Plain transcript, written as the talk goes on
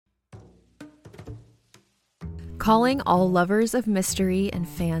Calling all lovers of mystery and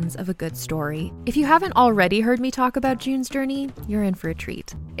fans of a good story. If you haven't already heard me talk about June's Journey, you're in for a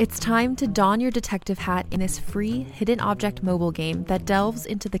treat. It's time to don your detective hat in this free hidden object mobile game that delves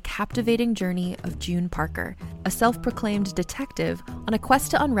into the captivating journey of June Parker, a self-proclaimed detective on a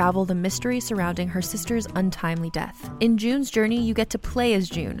quest to unravel the mystery surrounding her sister's untimely death. In June's Journey, you get to play as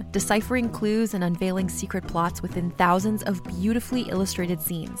June, deciphering clues and unveiling secret plots within thousands of beautifully illustrated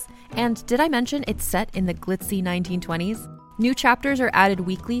scenes. And did I mention it's set in the glitzy 1920s? New chapters are added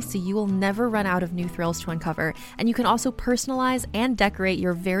weekly, so you will never run out of new thrills to uncover, and you can also personalize and decorate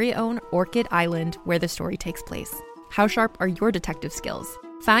your very own Orchid Island where the story takes place. How sharp are your detective skills?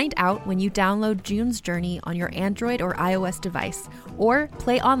 Find out when you download June's Journey on your Android or iOS device, or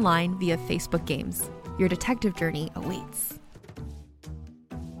play online via Facebook Games. Your detective journey awaits.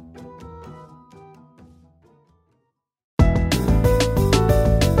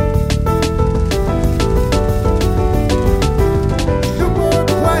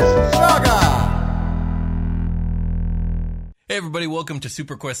 Hey everybody, welcome to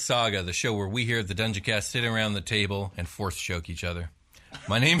Super Quest Saga, the show where we here at the Dungeon Cast sit around the table and force choke each other.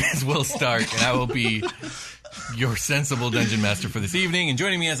 My name is Will Stark, and I will be your sensible dungeon master for this evening. And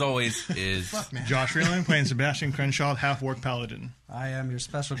joining me as always is Josh Freeland playing Sebastian Crenshaw, half-orc paladin. I am your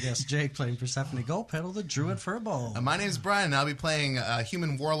special guest, Jake, playing Persephone Goldpetal, the druid furball. My name is Brian, and I'll be playing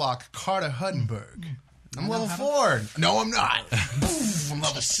human warlock Carter Huddenberg. I'm level 4. No, I'm not. I'm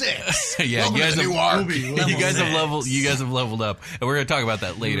level 6. Yeah, Welcome you guys to the new arc. You guys have leveled up, and we're going to talk about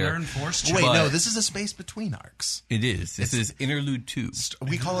that later. Learn force Wait, no, this is a space between arcs. It is. This is Interlude 2.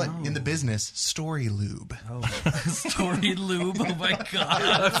 We call it in the business story lube. Oh, story lube. Oh my god,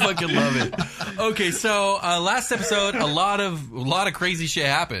 I fucking love it. Okay, so last episode, a lot of crazy shit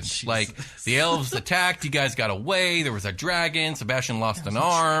happened. Jesus. Like the elves attacked, you guys got away. There was a dragon. Sebastian lost an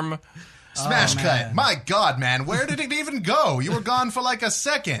arm. Smash cut. My God, man. Where did it even go? You were gone for like a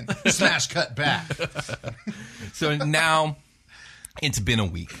second. Smash cut back. So now it's been a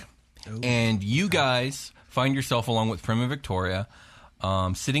week. Ooh. And you guys find yourself, along with Prim and Victoria,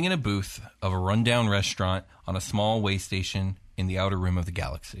 sitting in a booth of a rundown restaurant on a small way station in the outer rim of the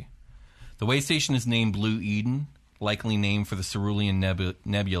galaxy. The way station is named Blue Eden, likely named for the Cerulean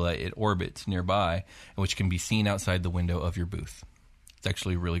Nebula it orbits nearby, and which can be seen outside the window of your booth. It's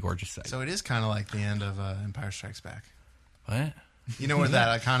actually a really gorgeous sight. So it is kind of like the end of Empire Strikes Back. What? You know where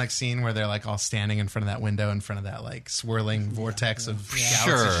that iconic scene where they're like all standing in front of that window, in front of that like swirling vortex of galaxy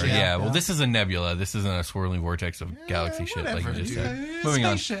Sure, shit? yeah. Well, this is a nebula. This isn't a swirling vortex of galaxy shit like you just said. Moving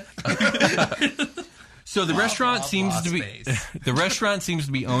on. So the restaurant seems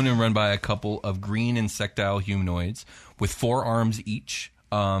to be owned and run by a couple of green insectile humanoids with 4 arms each,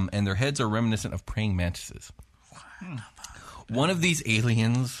 and their heads are reminiscent of praying mantises. One of these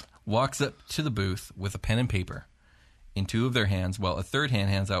aliens walks up to the booth with a pen and paper in 2 of their hands, while a third hand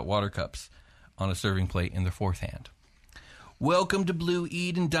hands out water cups on a serving plate in their 4th hand. Welcome to Blue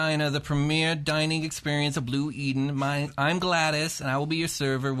Eden Diner, the premier dining experience of Blue Eden. I'm Gladys, and I will be your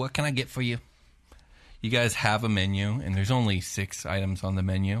server. What can I get for you? You guys have a menu, and there's only 6 items on the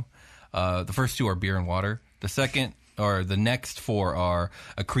menu. The first 2 are beer and water. The next 4 are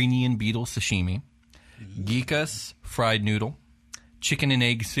a Akrenian beetle sashimi, Geekus fried noodle, chicken and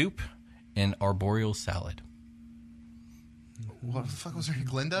egg soup, and arboreal salad. What the fuck was her name?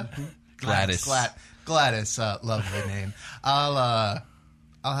 Glinda? Gladys. Gladys, lovely name. I'll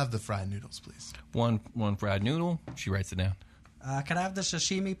have the fried noodles, please. One fried noodle. She writes it down. Can I have the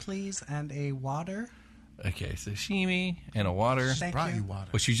sashimi, please, and a water? Okay, sashimi and a water. Thank brought you. you water.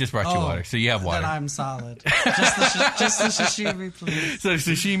 Well, she just brought you water, so you have water. Then I'm solid. just the sashimi, please. So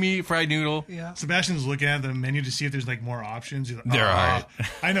sashimi, fried noodle. Yeah. Sebastian's looking at the menu to see if there's like more options. He's like, There are.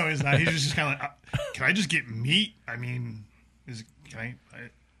 I know he's not. He's just kind of like, can I just get meat? I mean, there's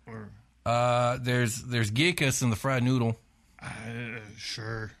Geekus and the fried noodle.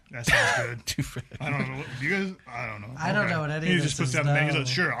 Sure, that sounds good. I don't know. You guys, I don't know. I don't know what any he of this just puts is, down the menu. no. He's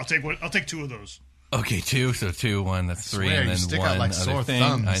like, sure, I'll take 2 of those. Okay, 2. So 2, 1. That's 3, and you then stick 1 out like other sore thing.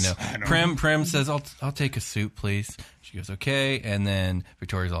 thumbs. I know. Prim says, "I'll take a soup, please." She goes, "Okay," and then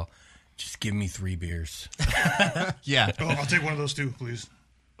Victoria's all, "Just give me 3 beers." Yeah. Oh, I'll take one of those too, please.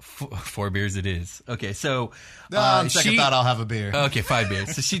 4 beers it is. Okay, so On second thought, I'll have a beer. Okay, 5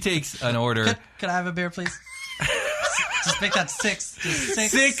 beers. So she takes an order. Can I have a beer, please? Just make that 6. Just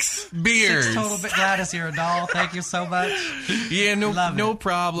 6. 6 beers. 6 total. Gladys, you're a doll. Thank you so much. Yeah, no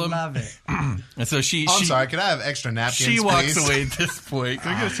problem. Love it. And so she. I'm sorry. Can I have extra napkins? She walks please? away at this point.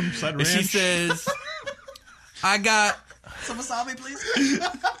 Can I get some side ranch? And she says, "I got some wasabi, please."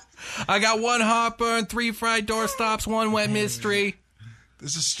 I got 1 hopper and 3 fried doorstops, 1 wet mystery."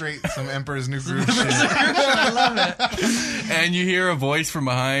 This is straight some Emperor's New Groove shit. I love it. And you hear a voice from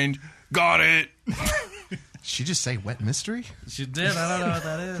behind. Got it. She just say wet mystery? She did. I don't know what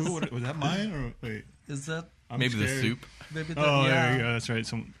that is. Cool. Was that mine or wait? Is that Maybe the scared. soup. maybe? The, Oh, yeah. there you go. That's right.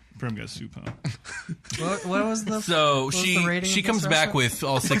 Some Brim got soup, huh? What was the? So what was the rating she of comes this back restaurant? with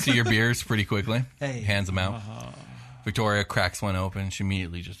all 6 of your beers pretty quickly. Hey. Hands them out. Victoria cracks one open. She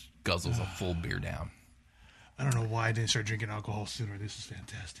immediately just guzzles a full beer down. I don't know why I didn't start drinking alcohol sooner. This is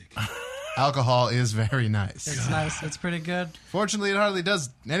fantastic. Alcohol is very nice. It's nice. It's pretty good. Fortunately, it hardly does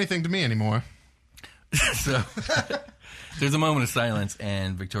anything to me anymore. So there's a moment of silence,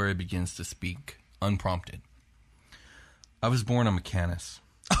 and Victoria begins to speak unprompted. I was born a mechanist.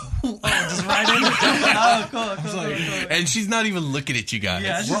 Just right in. Oh, cool. And she's not even looking at you guys.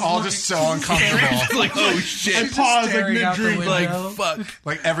 Yeah, We're all just so uncomfortable. It's like, oh shit. Pause like staring out the mid-drink. window. Like, fuck.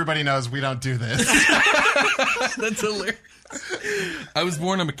 Like, everybody knows we don't do this. That's hilarious. I was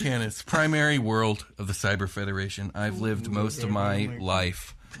born a mechanist, primary world of the Cyber Federation. I've lived most of my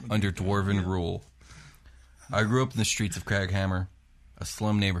life under Dwarven rule. I grew up in the streets of Craghammer, a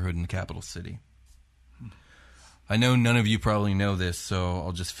slum neighborhood in the capital city. I know none of you probably know this, so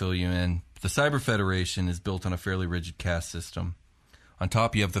I'll just fill you in. The Cyber Federation is built on a fairly rigid caste system. On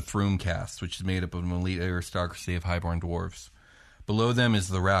top, you have the Throom caste, which is made up of an elite aristocracy of highborn dwarves. Below them is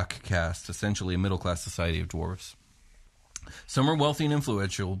the Rak caste, essentially a middle-class society of dwarves. Some are wealthy and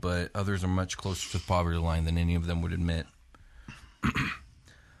influential, but others are much closer to the poverty line than any of them would admit.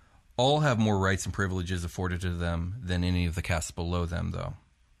 All have more rights and privileges afforded to them than any of the castes below them, though.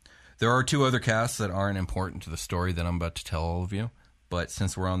 There are 2 other castes that aren't important to the story that I'm about to tell all of you, but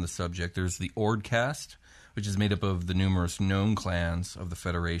since we're on the subject, there's the Ord caste, which is made up of the numerous known clans of the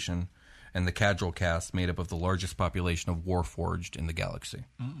Federation, and the Cadril caste, made up of the largest population of Warforged in the galaxy.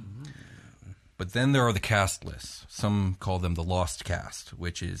 Mm-hmm. But then there are the casteless. Some call them the Lost caste,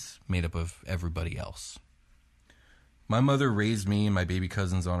 which is made up of everybody else. My mother raised me and my baby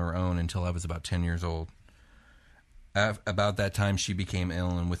cousins on her own until I was about 10 years old. About that time, she became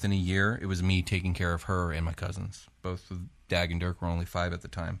ill, and within a year, it was me taking care of her and my cousins. Both of Dag and Dirk were only 5 at the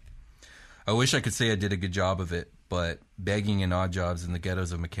time. I wish I could say I did a good job of it, but begging and odd jobs in the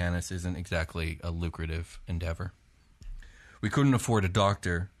ghettos of Mechanus isn't exactly a lucrative endeavor. We couldn't afford a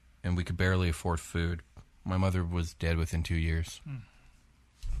doctor, and we could barely afford food. My mother was dead within 2 years.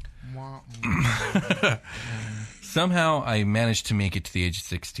 Somehow I managed to make it to the age of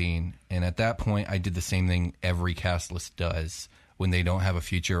 16, and at that point I did the same thing every casteless does when they don't have a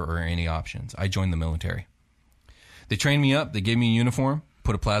future or any options. I joined the military. They trained me up, they gave me a uniform,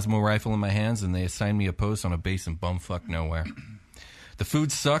 put a plasma rifle in my hands, and they assigned me a post on a base in bumfuck nowhere. The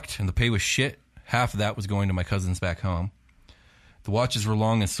food sucked and the pay was shit. Half of that was going to my cousins back home. The watches were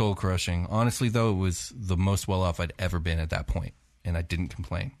long and soul-crushing. Honestly, though, it was the most well-off I'd ever been at that point, and I didn't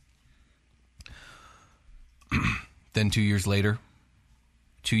complain. Then 2 years later,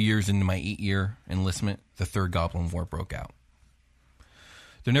 2 years into my 8-year enlistment, the Third Goblin War broke out.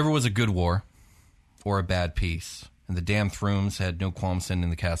 There never was a good war or a bad peace, and the damn Throoms had no qualms sending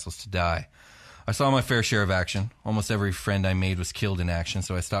the castles to die. I saw my fair share of action. Almost every friend I made was killed in action,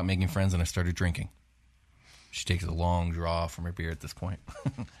 so I stopped making friends and I started drinking. She takes a long draw from her beer at this point.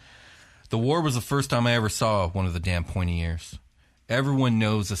 The war was the first time I ever saw one of the damn pointy ears. Everyone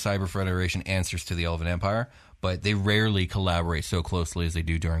knows the Cyber Federation answers to the Elven Empire, but they rarely collaborate so closely as they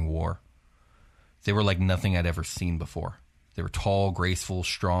do during war. They were like nothing I'd ever seen before. They were tall, graceful,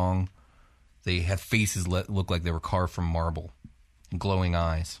 strong. They had faces that looked like they were carved from marble, and glowing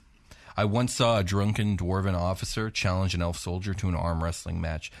eyes. I once saw a drunken dwarven officer challenge an elf soldier to an arm wrestling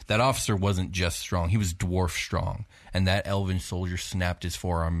match. That officer wasn't just strong, he was dwarf strong, and that elven soldier snapped his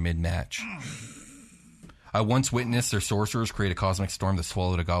forearm mid-match. I once witnessed their sorcerers create a cosmic storm that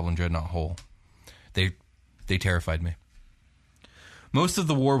swallowed a goblin dreadnought whole. They terrified me. Most of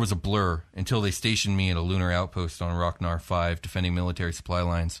the war was a blur until they stationed me at a lunar outpost on Rocknar 5 defending military supply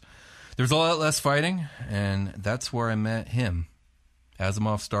lines. There was a lot less fighting, and that's where I met him,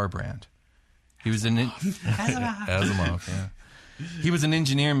 Asimov Starbrand. He was an Asimov, yeah. He was an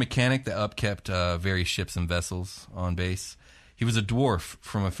engineer and mechanic that upkept various ships and vessels on base. He was a dwarf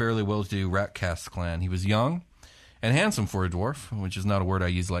from a fairly well-to-do rat caste clan. He was young and handsome for a dwarf, which is not a word I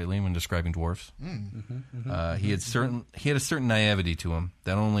use lightly when describing dwarfs. He had a certain naivety to him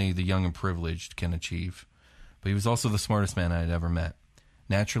that only the young and privileged can achieve. But he was also the smartest man I had ever met.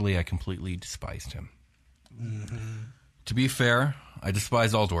 Naturally, I completely despised him. To be fair, I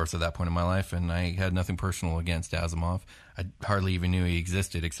despised all dwarves at that point in my life, and I had nothing personal against Asimov. I hardly even knew he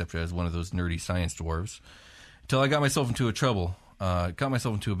existed, except as one of those nerdy science dwarves. Until I got myself into a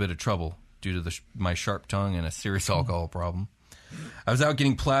bit of trouble due to my sharp tongue and a serious alcohol problem. I was out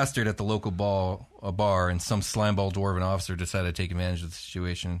getting plastered at the local bar, and some slimeball dwarven officer decided to take advantage of the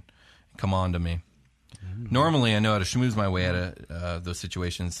situation and come on to me. Normally, I know how to schmooze my way out of those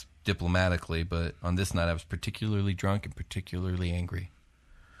situations diplomatically, but on this night, I was particularly drunk and particularly angry.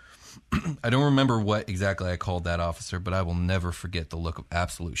 I don't remember what exactly I called that officer, but I will never forget the look of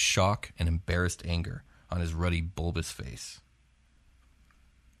absolute shock and embarrassed anger on his ruddy, bulbous face.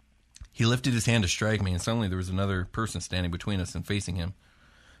 He lifted his hand to strike me, and suddenly there was another person standing between us and facing him.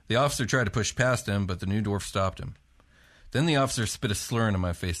 The officer tried to push past him, but the new dwarf stopped him. Then the officer spit a slur into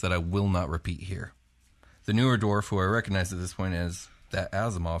my face that I will not repeat here. The newer dwarf, who I recognized at this point as that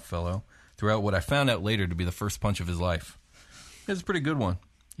Asimov fellow, threw out what I found out later to be the first punch of his life. It was a pretty good one.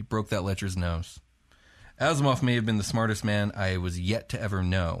 He broke that lecher's nose. Asimov may have been the smartest man I was yet to ever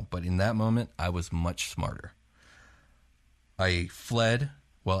know, but in that moment, I was much smarter. I fled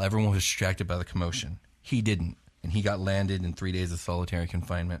while everyone was distracted by the commotion. He didn't, and he got landed in 3 days of solitary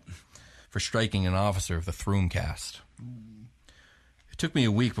confinement for striking an officer of the Throom caste. It took me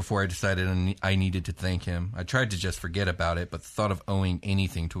a week before I decided I needed to thank him. I tried to just forget about it, but the thought of owing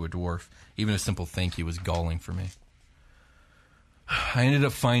anything to a dwarf, even a simple thank you, was galling for me. I ended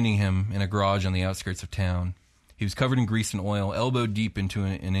up finding him in a garage on the outskirts of town. He was covered in grease and oil, elbow deep into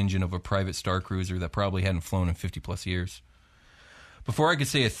an engine of a private star cruiser that probably hadn't flown in 50-plus years. Before I could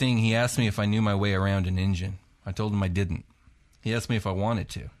say a thing, he asked me if I knew my way around an engine. I told him I didn't. He asked me if I wanted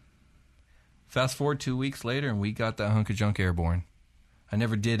to. Fast forward 2 weeks later, and we got that hunk of junk airborne. I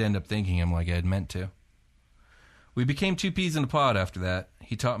never did end up thanking him like I had meant to. We became two peas in a pod after that.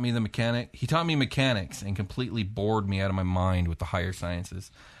 He taught me mechanics and completely bored me out of my mind with the higher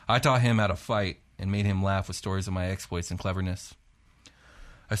sciences. I taught him how to fight and made him laugh with stories of my exploits and cleverness.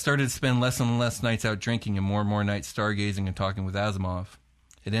 I started to spend less and less nights out drinking and more nights stargazing and talking with Asimov.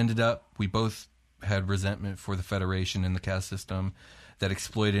 It ended up we both had resentment for the Federation and the caste system that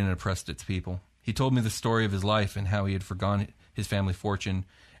exploited and oppressed its people. He told me the story of his life and how he had forgone his family fortune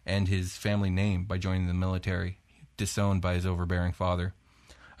and his family name by joining the military, disowned by his overbearing father.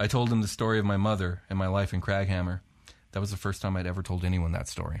 I told him the story of my mother and my life in Craghammer. That was the first time I'd ever told anyone that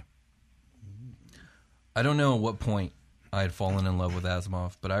story. I don't know at what point I had fallen in love with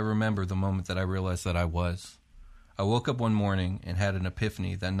Asimov, but I remember the moment that I realized that I was. I woke up one morning and had an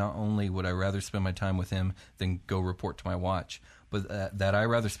epiphany that not only would I rather spend my time with him than go report to my watch, but that I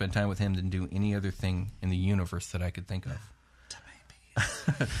rather spend time with him than do any other thing in the universe that I could think of.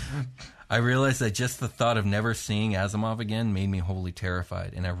 I realized that just the thought of never seeing Asimov again made me wholly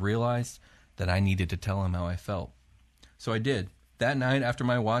terrified, and I realized that I needed to tell him how I felt. So I did. That night after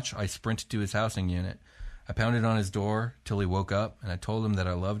my watch, I sprinted to his housing unit. I pounded on his door till he woke up, and I told him that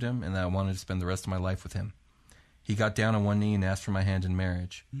I loved him and that I wanted to spend the rest of my life with him. He got down on one knee and asked for my hand in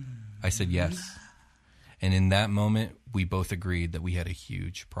marriage. I said yes. And in that moment, we both agreed that we had a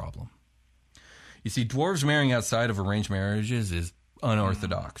huge problem. You see, dwarves marrying outside of arranged marriages is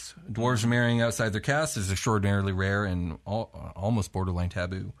unorthodox. Dwarves marrying outside their caste is extraordinarily rare and almost borderline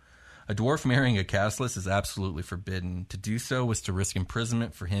taboo. A dwarf marrying a casteless is absolutely forbidden. To do so was to risk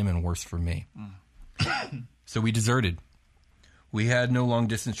imprisonment for him and worse for me. So we deserted. We had no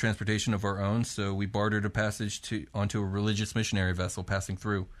long-distance transportation of our own, so we bartered a passage onto a religious missionary vessel passing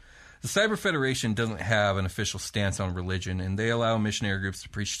through. The Cyber Federation doesn't have an official stance on religion, and they allow missionary groups to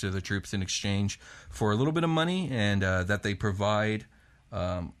preach to the troops in exchange for a little bit of money and that they provide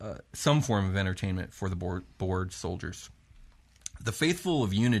some form of entertainment for the bored soldiers. The Faithful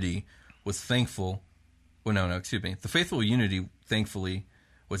of Unity was thankful. Well, no, excuse me. The Faithful of Unity, thankfully,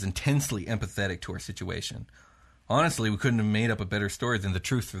 was intensely empathetic to our situation. Honestly, we couldn't have made up a better story than the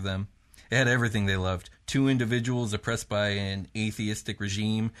truth for them. It had everything they loved. Two individuals oppressed by an atheistic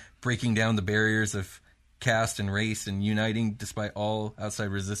regime, breaking down the barriers of caste and race and uniting despite all outside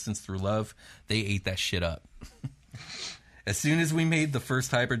resistance through love. They ate that shit up. As soon as we made the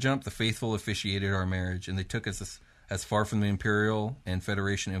first hyperjump, the Faithful officiated our marriage, and they took us as far from the Imperial and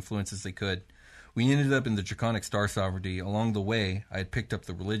Federation influence as they could. We ended up in the Draconic Star Sovereignty. Along the way, I had picked up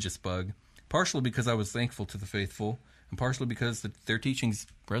the religious bug, partially because I was thankful to the Faithful, and partially because their teachings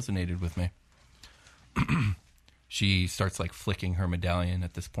resonated with me. She starts flicking her medallion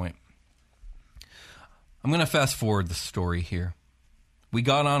at this point. I'm going to fast forward the story here. We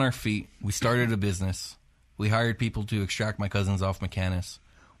got on our feet. We started a business. We hired people to extract my cousins off Mechanus.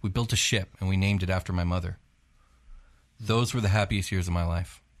 We built a ship, and we named it after my mother. Those were the happiest years of my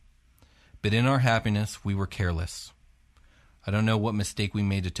life. But in our happiness, we were careless. I don't know what mistake we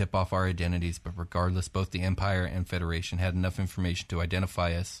made to tip off our identities, but regardless, both the Empire and Federation had enough information to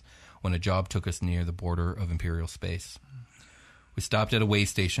identify us when a job took us near the border of Imperial space. We stopped at a way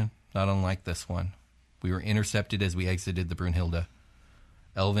station, not unlike this one. We were intercepted as we exited the Brunhilde.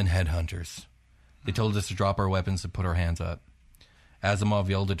 Elven headhunters. They told us to drop our weapons and put our hands up. Asimov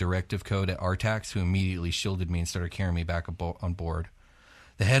yelled a directive code at Artax, who immediately shielded me and started carrying me back on board.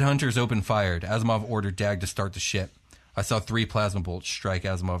 The headhunters opened fire. Asimov ordered Dag to start the ship. I saw 3 plasma bolts strike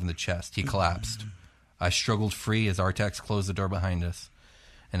Asimov in the chest. He collapsed. I struggled free as Artax closed the door behind us.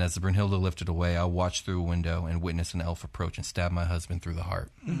 And as the Brunhilde lifted away, I watched through a window and witnessed an elf approach and stab my husband through the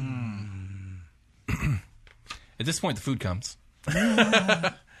heart. At this point, the food comes.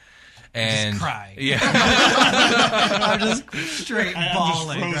 And just cry. Yeah. I'm just straight I'm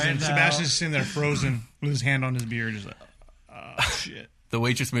bawling just frozen. right now. Sebastian's sitting there frozen with his hand on his beard, just like, oh, shit. The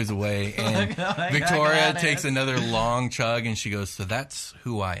waitress moves away, and Victoria takes another long chug, and she goes, "So that's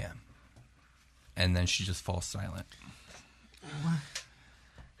who I am." And then she just falls silent.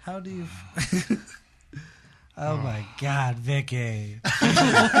 How do you... Oh, my God, Vicky.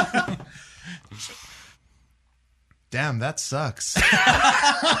 Damn, that sucks.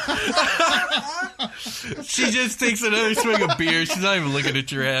 She just takes another swig of beer. She's not even looking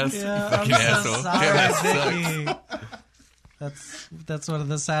at your ass. Yeah, You fucking I'm so asshole. sorry, Damn, that sucks. Vicky. That's one of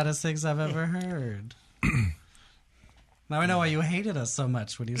the saddest things I've ever heard. Now I know why you hated us so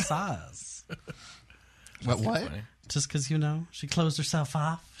much when you saw us. What? Just because, she closed herself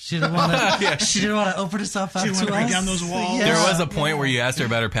off. She didn't want to. She didn't want to open herself up She to wanted to break us. down those walls. Yeah. There was a point where you asked her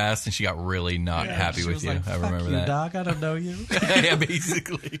about her past, and she got really not happy She with was you. like, I "Fuck remember you, that. dog. I don't know you. Yeah,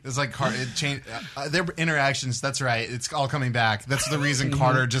 basically. It's like it changed. Their interactions. That's right. It's all coming back. That's the reason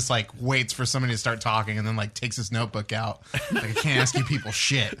Carter just waits for somebody to start talking and then takes his notebook out. Like, I can't ask you people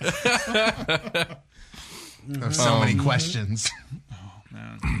shit. I have so many questions.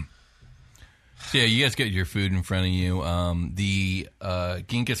 So yeah, you guys get your food in front of you. The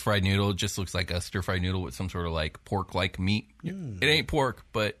Genghis fried noodle just looks like a stir-fried noodle with some sort of pork-like meat. It ain't pork,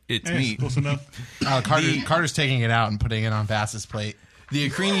 but it's meat. Close enough. Carter's taking it out and putting it on Bass's plate. The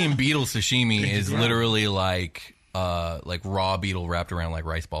Ukrainian beetle sashimi is literally like raw beetle wrapped around like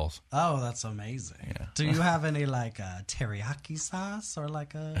rice balls. Oh, that's amazing. Yeah. Do you have any teriyaki sauce or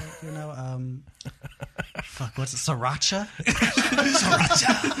fuck, what's it? Sriracha?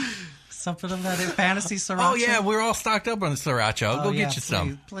 Sriracha. Something of that fantasy sriracha. Oh yeah, we're all stocked up on the sriracha. I'll go get you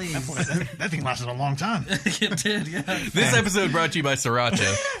some. Please. That thing lasted a long time. It did, yeah. This episode brought to you by Sriracha.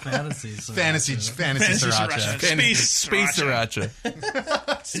 Fantasy sriracha. Fantasy sriracha. Space Sriracha.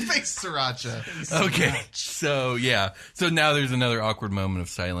 Space sriracha. Okay, so now there's another awkward moment of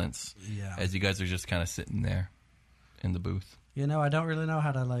silence. Yeah. As you guys are just kind of sitting there in the booth. I don't really know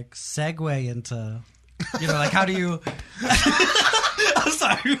how to segue into, how do you? I'm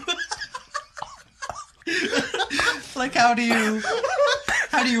sorry. How do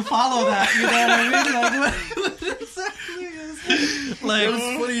you follow that? You know what I mean? What exactly is That was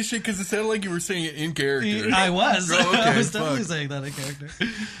funny as shit because it sounded like you were saying it in character. I was. Oh, okay, I was fuck. definitely saying that in character.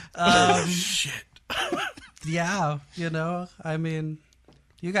 Shit. Yeah, I mean,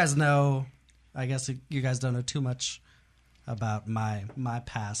 you guys know. I guess you guys don't know too much about my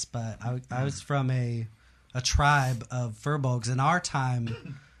past, but I was from a tribe of furbolgs. In our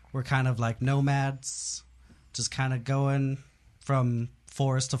time, we're kind of like nomads, just kind of going from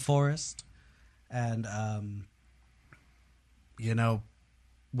forest to forest. And,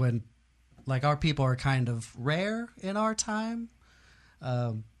 when our people are kind of rare in our time,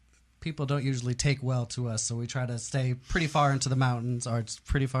 people don't usually take well to us. So we try to stay pretty far into the mountains or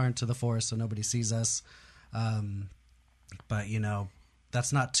pretty far into the forest so nobody sees us. But,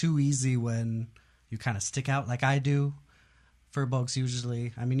 that's not too easy when you kind of stick out like I do. Furbolgs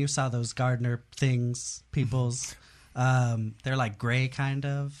usually, you saw those gardener things, peoples. They're like gray kind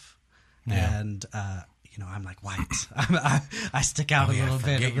of. Yeah. And, I'm like white. I stick out a little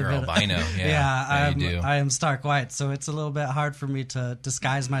bit. Forget you're albino. Yeah, you do. I am stark white. So it's a little bit hard for me to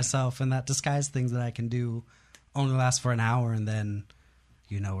disguise myself. And that disguise things that I can do only last for an hour. And then,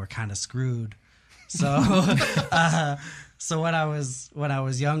 we're kind of screwed. So, so when I was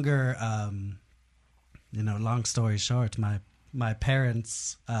younger, long story short, my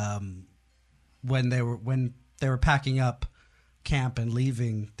parents, when they were packing up camp and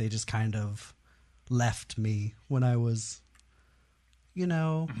leaving, they just kind of left me when I was,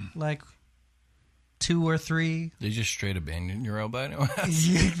 2 or 3. They just straight abandoned your albino ass.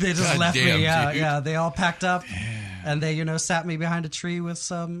 They just God left damn, me. Yeah, dude. yeah. They all packed up, and they, sat me behind a tree with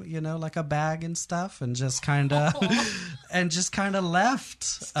some, like a bag and stuff, and just kind of, left.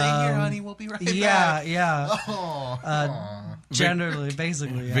 Stay here, honey. We'll be right back. Yeah. Generally,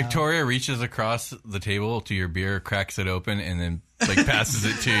 basically. Yeah. Victoria reaches across the table to your beer, cracks it open, and then passes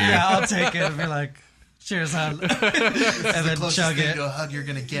it to you. Yeah, I'll take it and be like, cheers, hon. And then chug it. To a hug you're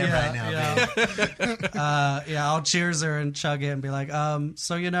gonna get right now, babe. I'll cheers her and chug it and be like,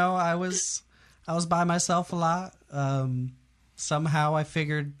 so I was by myself a lot. Somehow I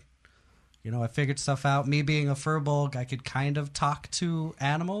figured stuff out. Me being a furball, I could kind of talk to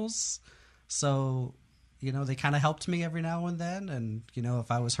animals, so they kind of helped me every now and then. And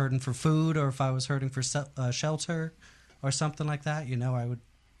if I was hurting for food or if I was hurting for shelter or something like that, I would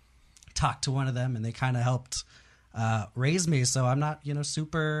talk to one of them, and they kind of helped raise me. So I'm not,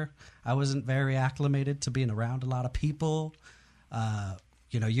 I wasn't very acclimated to being around a lot of people.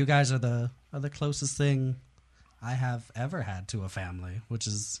 You guys are the closest thing I have ever had to a family, which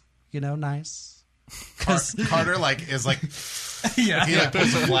is, nice. Carter is like, yeah, he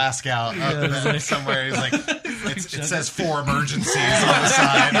pulls a flask out somewhere. He's like, it says 4 emergencies on the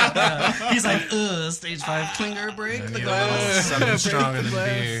side. He's like, stage 5 clinger break. Something stronger than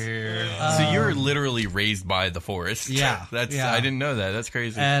beer here. So you're literally raised by the forest. Yeah, I didn't know that. That's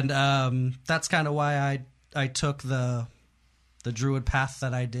crazy. And that's kind of why I took the druid path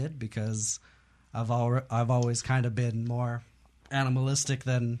that I did, because I've always kind of been more animalistic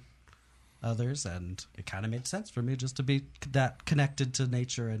than others, and it kind of made sense for me just to be that connected to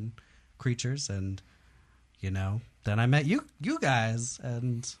nature and creatures. And then I met you guys,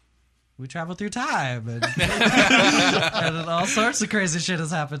 and we traveled through time, and, and all sorts of crazy shit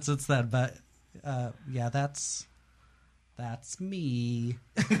has happened since then. But that's me.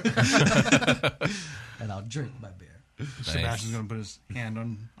 And I'll drink my beer. Sebastian's gonna put his hand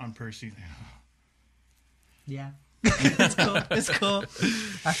on Percy. Yeah. It's cool. It's cool.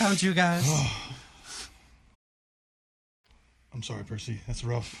 I found you guys. I'm sorry, Percy. That's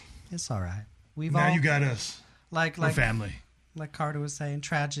rough. It's all right. You got us. Like family. Like Carter was saying,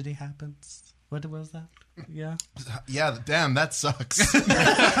 tragedy happens. What was that? Yeah. Yeah. Damn, that sucks.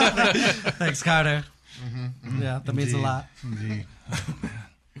 Thanks, Carter. Mm-hmm. Yeah, that means a lot. Indeed. Oh, man.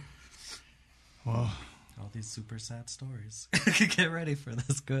 Well, all these super sad stories. Get ready for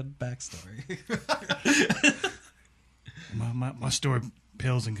this good backstory. my story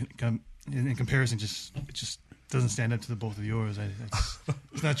pales in comparison. It just doesn't stand up to the both of yours.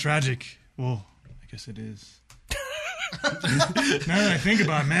 It's not tragic. Well, I guess it is. Now that I think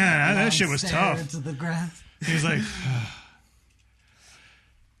about it, man, that shit was tough. Into the grass. He was like,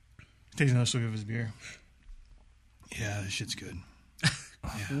 takes another swig of his beer. Yeah, this shit's good.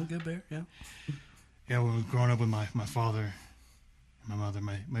 Yeah. Good beer, yeah. Yeah, we were growing up with my father and my mother.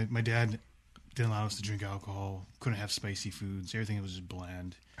 My dad didn't allow us to drink alcohol. Couldn't have spicy foods. Everything was just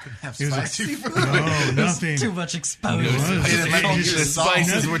bland. Couldn't have spicy food. No, nothing. Too much exposure. The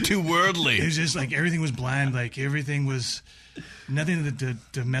spices were too worldly. It was just like everything was bland. Like everything was nothing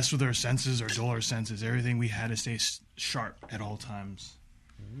to mess with our senses or dull our senses. Everything we had to stay sharp at all times.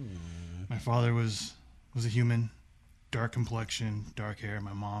 My father was a human, dark complexion, dark hair.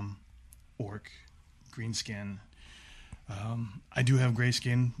 My mom, orc, green skin. I do have gray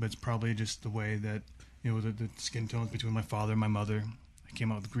skin, but it's probably just the way that the skin tones between my father and my mother. I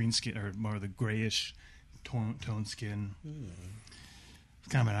came out with green skin, or more of the grayish toned skin. It's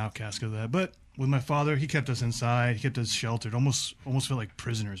kind of an outcast because of that. But with my father, he kept us inside. He kept us sheltered. Almost felt like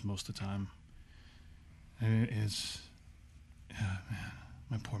prisoners most of the time. And man,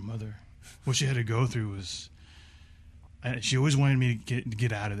 my poor mother. What she had to go through was. She always wanted me to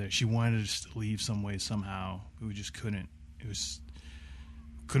get out of there. She wanted us to leave some way, somehow. But we just couldn't.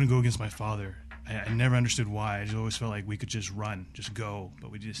 Couldn't go against my father. I never understood why. I just always felt like we could just run, just go,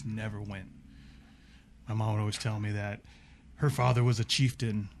 but we just never went. My mom would always tell me that her father was a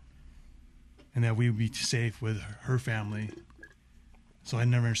chieftain and that we would be safe with her family. So I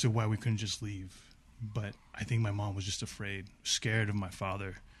never understood why we couldn't just leave. But I think my mom was just afraid, scared of my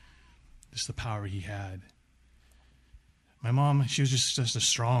father, just the power he had. My mom, she was just a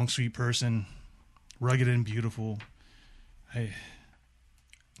strong, sweet person, rugged and beautiful.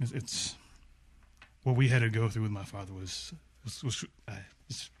 It's what we had to go through with my father was I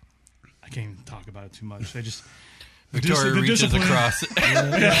can't even talk about it too much. Victoria reaches across,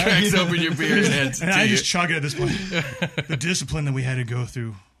 cracks open your beer and hands it to I you. just chug it at this point. The discipline that we had to go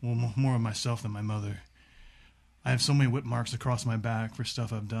through, well, more of myself than my mother. I have so many whip marks across my back for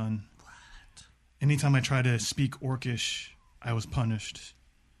stuff I've done. Anytime I tried to speak Orcish, I was punished.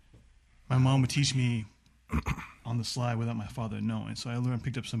 My mom would teach me on the slide without my father knowing. So I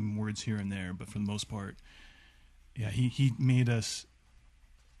picked up some words here and there, but for the most part, yeah, he made us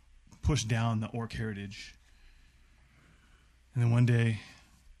push down the Orc heritage. And then one day,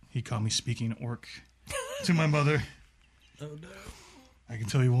 he caught me speaking Orc to my mother. Oh, no. I can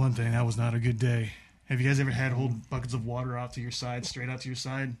tell you one thing, that was not a good day. Have you guys ever had hold buckets of water out to your side, straight out to your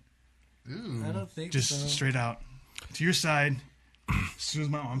side? Ooh. I don't think Just so. straight out to your side. As soon as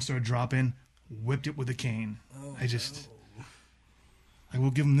my arm started dropping, whipped it with a cane. I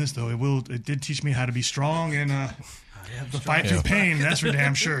will give him this though. It did teach me how to be strong and the fight through pain. That's for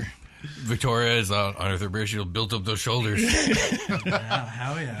damn sure. Victoria is on Arthur Bear. She'll build up those shoulders. Yeah,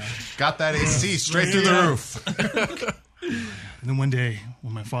 hell yeah. Got that AC straight through the roof. And then one day,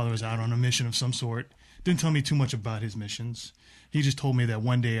 when my father was out on a mission of some sort, didn't tell me too much about his missions. He just told me that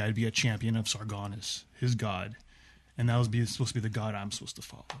one day I'd be a champion of Sargonis, his god. And that was supposed to be the god I'm supposed to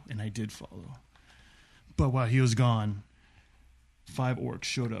follow. And I did follow. But while he was gone, 5 orcs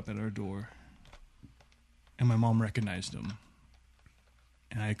showed up at our door. And my mom recognized them.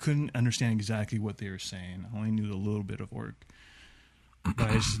 And I couldn't understand exactly what they were saying. I only knew a little bit of orc.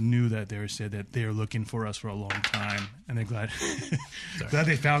 But I just knew that they said that they were looking for us for a long time. And they're glad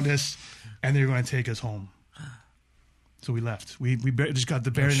they found us. And they were going to take us home. So we left. We just got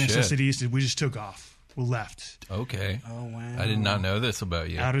the bare necessities. We just took off. We left. Okay. Oh, wow. I did not know this about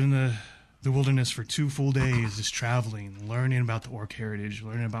you. Out in the wilderness for 2 full days, just traveling, learning about the orc heritage,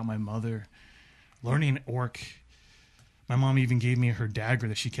 learning about my mother, learning orc. My mom even gave me her dagger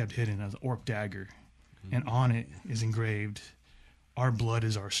that she kept hidden as an orc dagger. And on it is engraved, "Our blood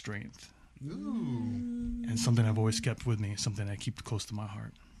is our strength." Ooh. And something I've always kept with me, something I keep close to my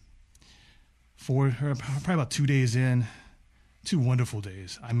heart. For her, probably about 2 days in, 2 wonderful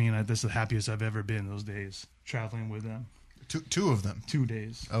days. I mean, this is the happiest I've ever been those days, traveling with them. Two of them. 2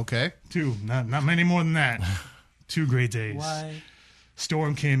 days. Okay. 2, not many more than that. 2 great days. Why?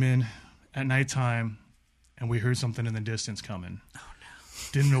 Storm came in at nighttime, and we heard something in the distance coming. Oh,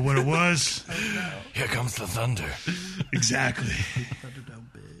 no. Didn't know what it was. Oh, no. Here comes the thunder. Exactly. Thunderdome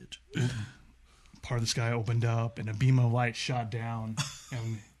bitch. Part of the sky opened up, and a beam of light shot down,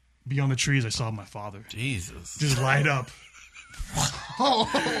 and beyond the trees, I saw my father. Jesus. Just light up.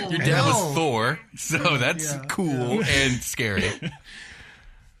 Your dad was Thor, so that's cool and scary.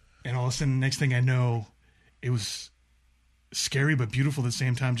 And all of a sudden, next thing I know, it was scary but beautiful at the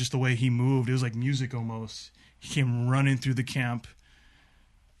same time, just the way he moved. It was like music almost. He came running through the camp,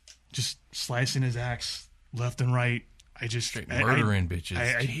 just slicing his axe left and right. Murdering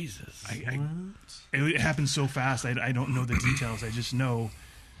bitches. Jesus. It happened so fast, I don't know the details. I just know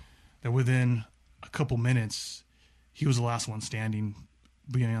that within a couple minutes, he was the last one standing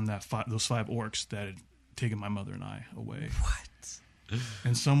beyond those 5 orcs that had taken my mother and I away. What?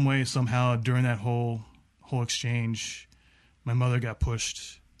 In some way, somehow, during that whole exchange, my mother got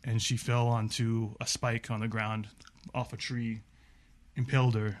pushed, and she fell onto a spike on the ground off a tree,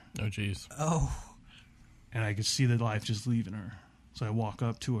 impaled her, Oh, jeez. Oh. and I could see the life just leaving her. So I walk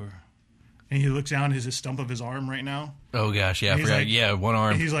up to her, and he looks down his stump of his arm right now. Oh, gosh. Yeah, I He's forgot. like- Yeah, one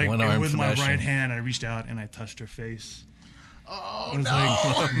arm. He's like, one and arm with my Sebastian. right hand, I reached out and I touched her face. Oh, I was no.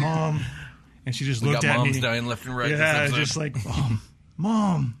 like, "Mom," and she just We looked got at moms me. dying left and right. Yeah, this episode. just like,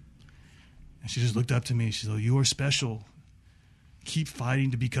 Mom. And she just looked up to me. She said, "You are special. Keep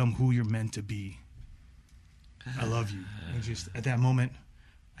fighting to become who you're meant to be. I love you." And just at that moment,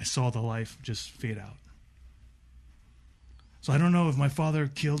 I saw the life just fade out. So I don't know if my father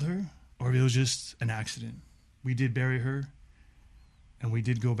killed her or if it was just an accident. We did bury her, and we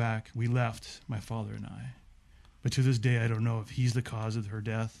did go back. We left, my father and I. But to this day, I don't know if he's the cause of her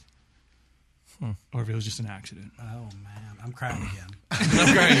death or if it was just an accident. Oh, man. I'm crying again.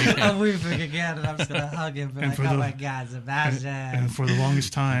 I'm crying. I'm weeping again, and I'm just going to hug him. And And for like, oh, the- my God, Sebastian. And for the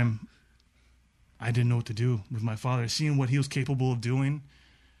longest time, I didn't know what to do with my father. Seeing what he was capable of doing,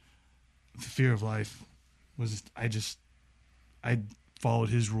 the fear of life was I followed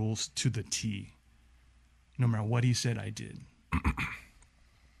his rules to the T. No matter what he said, I did.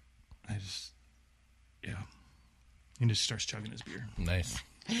 Yeah. He just starts chugging his beer. Nice.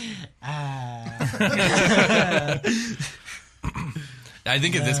 Ah. I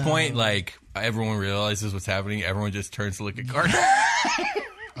think at this point, like, everyone realizes what's happening. Everyone just turns to look at Carter.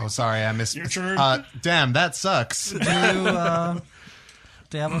 Oh, sorry, I missed. Your turn. Damn, that sucks. Do you have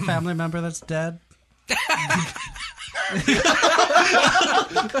a family member that's dead?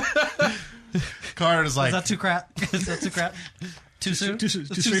 Carter's like, Is that too crap? Is that too crap? Too soon? Too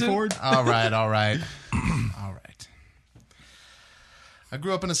straightforward? all right, all right. All right. I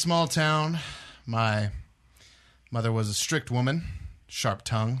grew up in a small town. My mother was a strict woman, sharp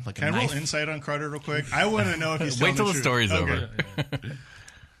tongue, like a Can I roll knife. insight on Carter real quick? I want to know if he's Wait telling till the truth. story's Okay. over.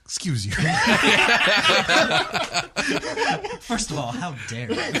 Excuse you. First of all, how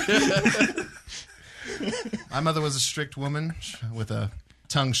dare you? My mother was a strict woman with a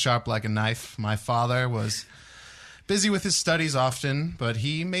tongue sharp like a knife. My father was busy with his studies often, but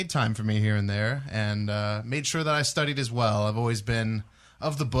he made time for me here and there and made sure that I studied as well. I've always been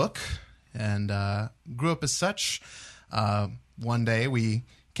of the book and grew up as such. One day we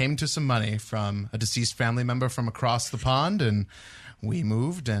came to some money from a deceased family member from across the pond, and we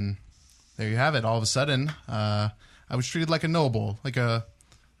moved, and there you have it. All of a sudden, I was treated like a noble, like a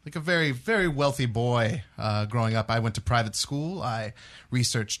very, very wealthy boy. Growing up, I went to private school. I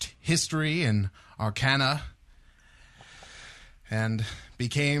researched history and arcana, and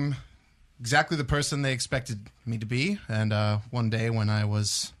became exactly the person they expected me to be. And one day when I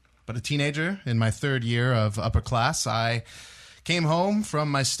was but a teenager in my third year of upper class, I came home from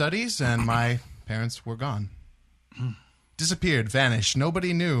my studies and my parents were gone. Disappeared, vanished.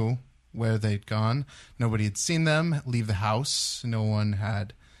 Nobody knew where they'd gone. Nobody had seen them leave the house. No one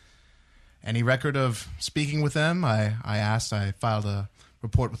had any record of speaking with them. I filed a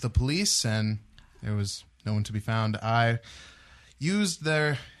report with the police, and there was no one to be found. I used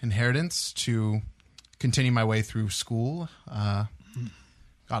their inheritance to continue my way through school,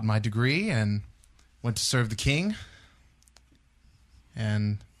 got my degree, and went to serve the king.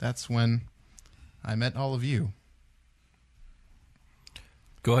 And that's when I met all of you.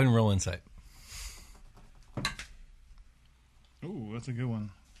 Go ahead and roll insight. Ooh, that's a good one.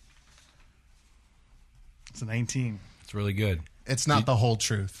 It's a 19. It's really good. It's not the whole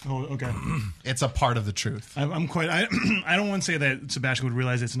truth. Oh, okay. It's a part of the truth. I'm quite. I don't want to say that Sebastian would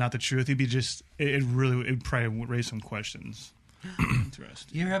realize it's not the truth. He'd be just. It probably would raise some questions.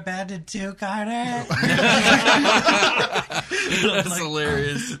 Interesting. You're abandoned too, Carter. That's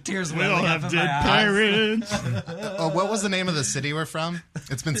hilarious. Tears We welling all up have in my dead eyes. parents. Oh, what was the name of the city we're from?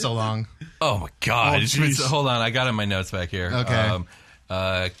 It's been so long. Oh my God! Oh, It's been jeez. hold on, I got it in my notes back here. Okay.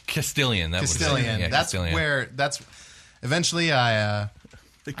 Castilian. That was it. Castilian. Yeah, That's Castilian. where. That's eventually I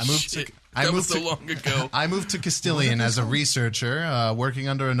moved Shit, to. that was so long ago. I moved to Castilian as a researcher, working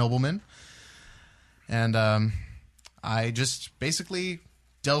under a nobleman, and I just basically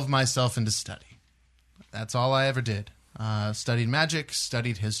delved myself into study. That's all I ever did. Studied magic,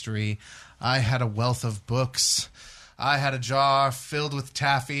 studied history. I had a wealth of books. I had a jar filled with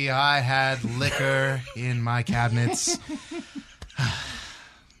taffy. I had liquor in my cabinets.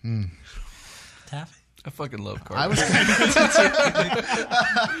 Taffy. I fucking love Carter.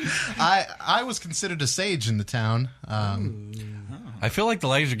 I was considered a sage in the town. I feel like the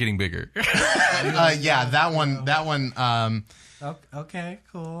lights are getting bigger. Yeah, that one. Okay,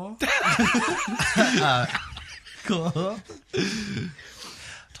 cool. Cool.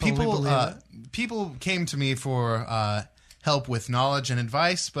 People came to me for help with knowledge and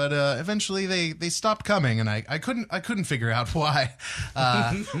advice, but eventually they stopped coming, and I couldn't figure out why.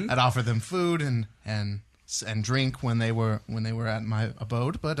 I'd offer them food and drink when they were at my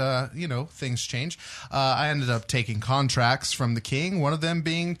abode, but things change. I ended up taking contracts from the king, one of them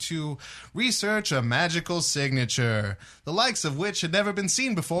being to research a magical signature, the likes of which had never been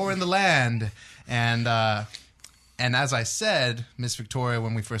seen before in the land. And as I said, Miss Victoria,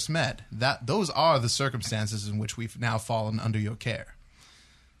 when we first met, those are the circumstances in which we've now fallen under your care.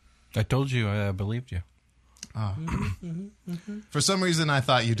 I told you. I believed you. For some reason, I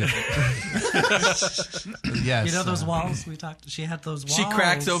thought you did. Yes. You know those walls we talked. She had those walls. She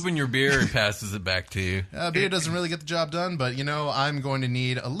cracks open your beer and passes it back to you. Beer doesn't really get the job done, but I'm going to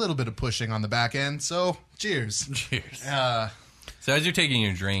need a little bit of pushing on the back end. So, cheers. Cheers. So as you're taking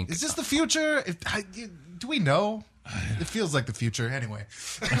your drink, Is this the future? Do we know? It feels like the future. Anyway,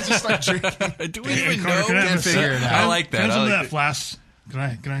 just start drinking. do we even Carter, know? can I have Can't a figure sip? it out. I like that. Can I have some I of like that flask?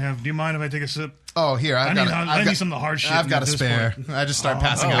 Can I have? Do you mind if I take a sip? Oh, here I need some of the hard shit. I've got at a this spare. point. I just start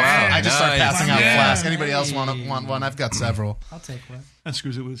passing out. wow. I just start Nice. passing out Yeah. flasks. Anybody else want one? I've got several. I'll take one. That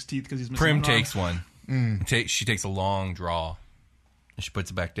screws it with his teeth because he's missing Prim one arm. takes one. She takes a long draw, and she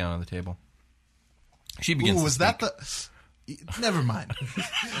puts it back down on the table. She begins. Ooh, to was speak. that the? Never mind.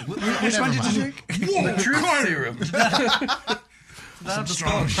 Which one did you drink? Whoa, truth serum. The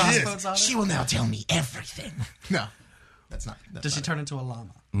strong skull shit. crossbones on it? She will now tell me everything. No, that's not. Does she turn into a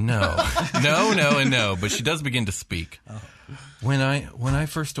llama? No, no. But she does begin to speak. Oh. When I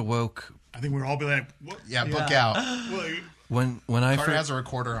first awoke, I think we'll all be like, what? Yeah, book out. when I Carter first, has a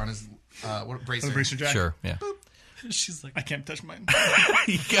recorder on his bracer. Bracer jack. sure, yeah. She's like, I can't touch mine.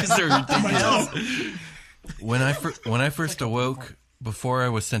 You guys are ridiculous. When I first awoke, before I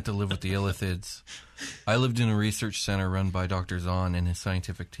was sent to live with the Illithids, I lived in a research center run by Dr. Zahn and his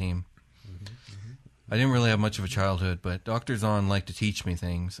scientific team. I didn't really have much of a childhood, but Dr. Zahn liked to teach me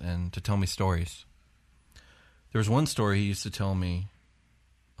things and to tell me stories. There was one story he used to tell me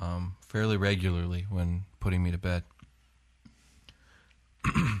fairly regularly when putting me to bed.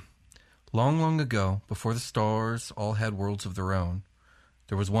 Long, long ago, before the stars all had worlds of their own,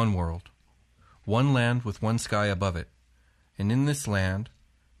 there was one world, one land with one sky above it. And in this land,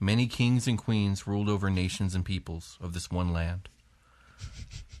 many kings and queens ruled over nations and peoples of this one land.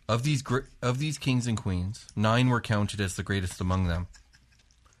 Of these kings and queens, 9 were counted as the greatest among them.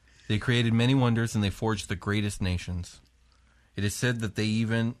 They created many wonders, and they forged the greatest nations. It is said that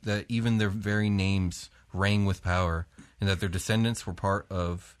even their very names rang with power, and that their descendants were part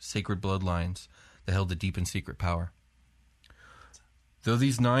of sacred bloodlines that held a deep and secret power. Though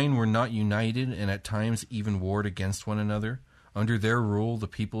these 9 were not united and at times even warred against one another, under their rule the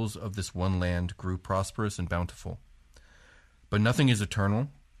peoples of this one land grew prosperous and bountiful. But nothing is eternal,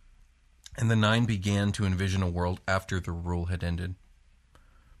 and the 9 began to envision a world after their rule had ended.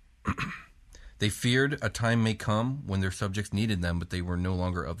 They feared a time may come when their subjects needed them, but they were no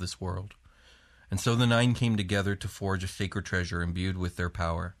longer of this world. And so the 9 came together to forge a sacred treasure imbued with their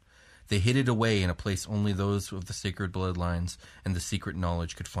power. They hid it away in a place only those of the sacred bloodlines and the secret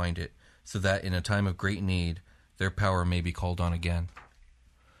knowledge could find it, so that in a time of great need, their power may be called on again.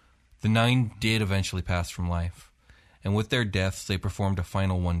 The 9 did eventually pass from life, and with their deaths they performed a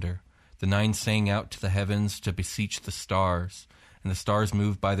final wonder. The 9 sang out to the heavens to beseech the stars, and the stars,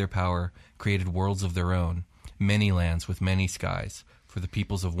 moved by their power, created worlds of their own, many lands with many skies, for the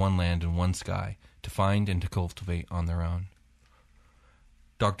peoples of one land and one sky to find and to cultivate on their own.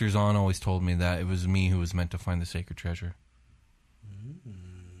 Dr. Zahn always told me that it was me who was meant to find the sacred treasure.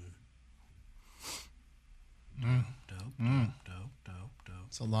 Dope.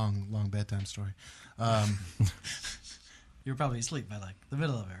 It's a long bedtime story. You were probably asleep by like the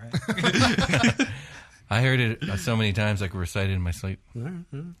middle of it, right? I heard it so many times I could recite it in my sleep. You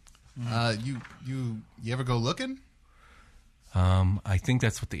ever go looking? I think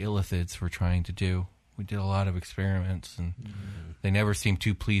that's what the illithids were trying to do. We did a lot of experiments, and they never seemed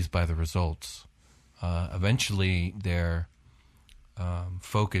too pleased by the results. Eventually, their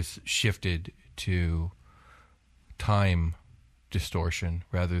focus shifted to time distortion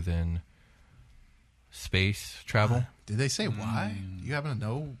rather than space travel. Did they say why? Do you happen to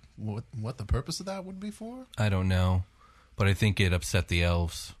know what the purpose of that would be for? I don't know, but I think it upset the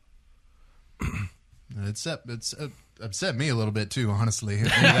elves. It's upset me a little bit too, honestly. Maybe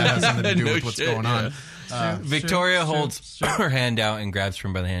that has something to do with what's going on. Victoria holds her hand out and grabs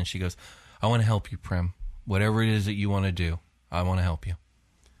Prim by the hand. She goes, I want to help you, Prim. Whatever it is that you want to do, I want to help you.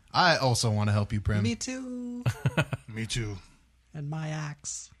 I also want to help you, Prim. Me too. Me too. And my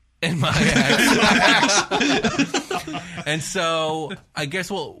axe. And my axe. And so I guess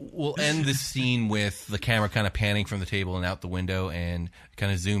we'll end this scene with the camera kind of panning from the table and out the window and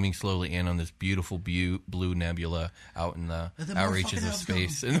kind of zooming slowly in on this beautiful blue nebula out in the outreaches of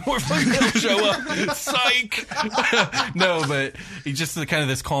space. And more fucking elves show up. Psych! No, but it's just kind of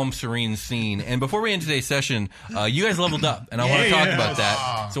this calm, serene scene. And before we end today's session, you guys leveled up, and I want to talk about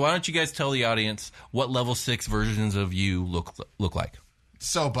that. So why don't you guys tell the audience what level 6 versions of you look like?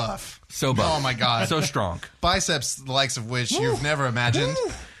 So buff. Oh my God. So strong. Biceps, the likes of which you've never imagined.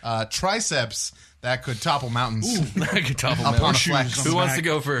 Triceps that could topple mountains. That could topple Upon a mountains. flex. Who wants to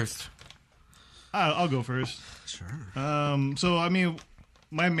go first? I'll go first. Sure. So, I mean,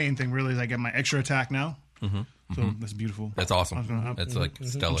 my main thing really is I get my extra attack now. So that's beautiful. That's awesome. That's like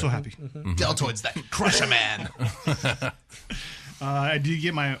stellar. I'm so happy. Deltoids that crush a man. I do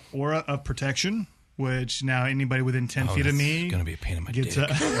get my aura of protection, which now anybody within 10 feet of me It's going to be a pain in my gets dick.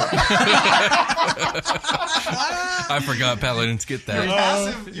 I forgot paladins get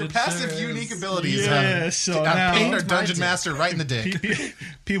that. Your passive unique abilities so now paint our dungeon master right in the dick.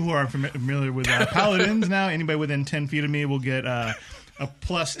 people who are familiar with paladins now, anybody within 10 feet of me will get a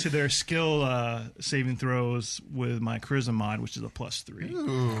plus to their skill saving throws with my charisma mod, which is a +3.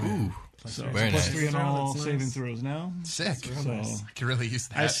 Ooh. So Very it's nice. +3 on all That's saving nice. throws now. Sick. So I could really use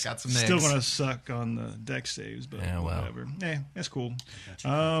that. Got some still names. going to suck on the deck saves, but Yeah, well. whatever. Yeah, that's cool.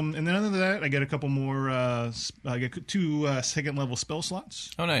 And then other than that, I get a couple more. I get 2 second level spell slots.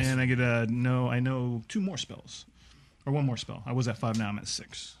 Oh, nice. And I get I know 2 more spells, or 1 more spell. I was at 5, now I'm at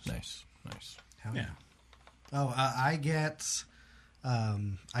 6. Nice. Yeah. Oh, I get.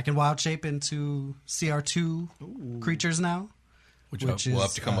 I can wild shape into CR2 creatures now. Which we'll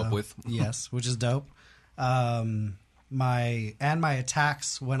have to come up with. Yes, which is dope. My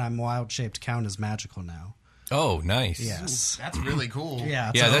attacks when I'm wild shaped count as magical now. Oh, nice. Yes. That's really cool.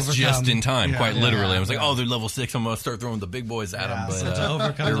 Yeah. Yeah, to that's overcome- just in time, quite yeah, literally. I was like, yeah. oh, they're level 6. I'm going to start throwing the big boys at them. But so to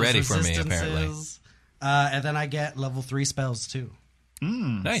overcome they're those ready for me, apparently. resistances. And then I get level 3 spells too.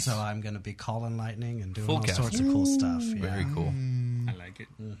 Nice. So I'm going to be calling lightning and doing Full all cast. sorts of cool stuff. Yeah. Very cool. I like it.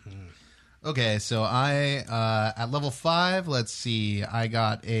 Okay, so I at level 5, let's see, I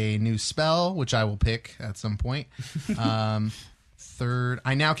got a new spell, which I will pick at some point. I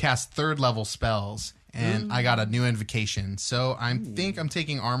now cast 3rd level spells, And I got a new invocation. So I think I'm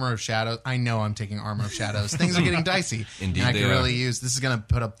taking Armor of Shadows. I know I'm taking Armor of Shadows. Things are getting dicey. Indeed, and I they can are. really use this is going to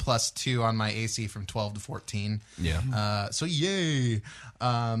put a +2 on my AC from 12 to 14. Yeah. So yay.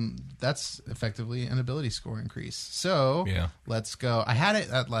 That's effectively an ability score increase. So Yeah. let's go. I had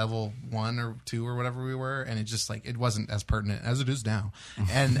it at level 1 or 2 or whatever we were, and it just like it wasn't as pertinent as it is now.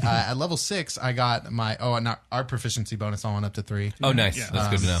 And at level 6, I got my not our proficiency bonus. I went up to 3. Oh, nice. Yeah. That's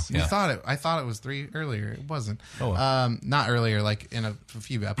good to know. Yeah. I thought it was 3 earlier. It wasn't. Oh, well. Not earlier, like in a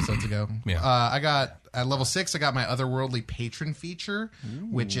few episodes ago. Yeah. I got at level 6. I got my otherworldly patron feature,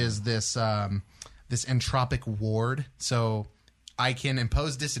 which is this this entropic ward. So I can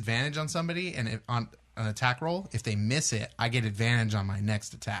impose disadvantage on somebody, and on an attack roll, if they miss it, I get advantage on my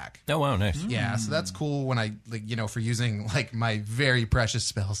next attack. Oh, wow, nice. Yeah, so that's cool when I for using like my very precious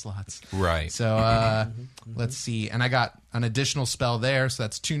spell slots. Right. So let's see, and I got an additional spell there, so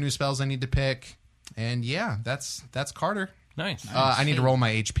that's 2 new spells I need to pick. And yeah, that's Carter. Nice. I need to roll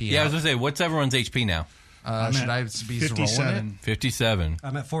my HP. Yeah, I out. was going to say, what's everyone's HP now? Should I be rolling 57. 57.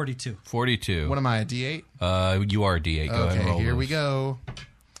 I'm at 42. 42. it? What am I, a D8? You are a D8. Go ahead and Okay, roll here those. we go.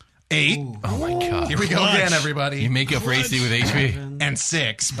 8. Oh, my God. Here we go again, everybody. You make up for AC with HP. And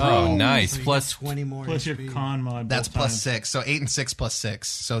 6. Bro. Oh, nice. So you Plus, get 20 more Plus your HP. con mod. That's both plus times. 6. So 8 and 6 plus 6.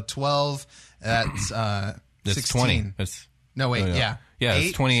 So 12. That's that's 16. 20. That's, No, wait, oh, no. yeah. Yeah, it's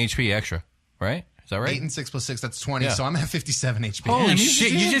 8, 20 HP extra, right? Is that right? 8 and 6 plus 6, that's 20. Yeah. So I'm at 57 HP. Holy you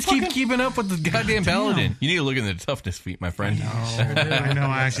shit, just you just keep keeping up with the goddamn paladin. You need to look at the toughness feat, my friend. I know.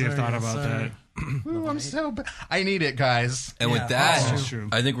 I actually have thought about Sorry. that. Ooh, I'm so bad. I need it, guys. And with Yeah, that, that's true.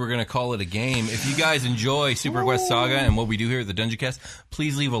 I think we're going to call it a game. If you guys enjoy Super Quest Saga and what we do here at the Dungeon Cast,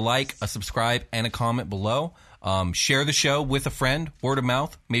 please leave a like, a subscribe, and a comment below. Share the show with a friend, word of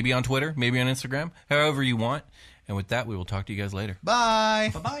mouth, maybe on Twitter, maybe on Instagram, however you want. And with that, we will talk to you guys later.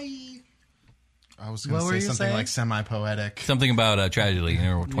 Bye. Bye-bye. I was going What to were say you something saying? like semi-poetic. Something about tragedy. You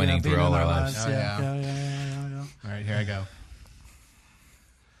know, we're twinning being through all in our our lives. Oh, yeah. Yeah. All right, here I go.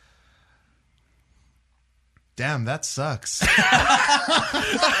 Damn, that sucks.